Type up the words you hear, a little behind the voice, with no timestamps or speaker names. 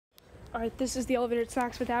Alright, this is the elevator at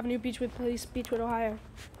Saks Fifth Avenue, Beachwood Place, Beachwood, Ohio.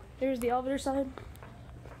 Here's the elevator sign.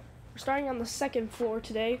 We're starting on the second floor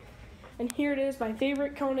today, and here it is, my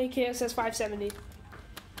favorite KONE KSS 570.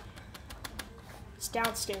 It's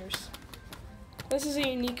downstairs. This is a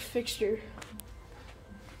unique fixture.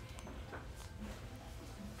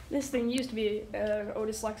 This thing used to be an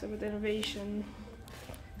Otis with innovation.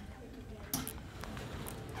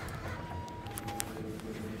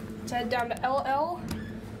 Let's head down to LL.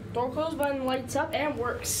 Door close button lights up and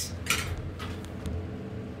works.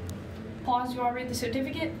 Pause, you want to read the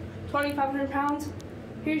certificate? 2,500 pounds.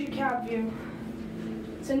 Here's your cab view.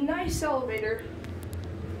 It's a nice elevator.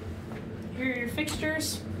 Here are your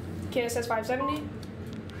fixtures. KSS 570.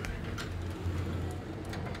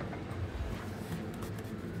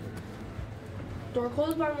 Door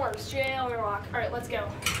close button works. Jail or lock. Alright, let's go.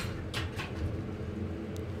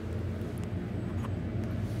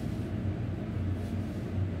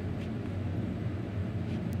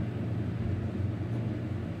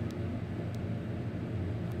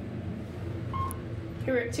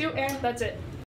 Here we're at 2, and that's it.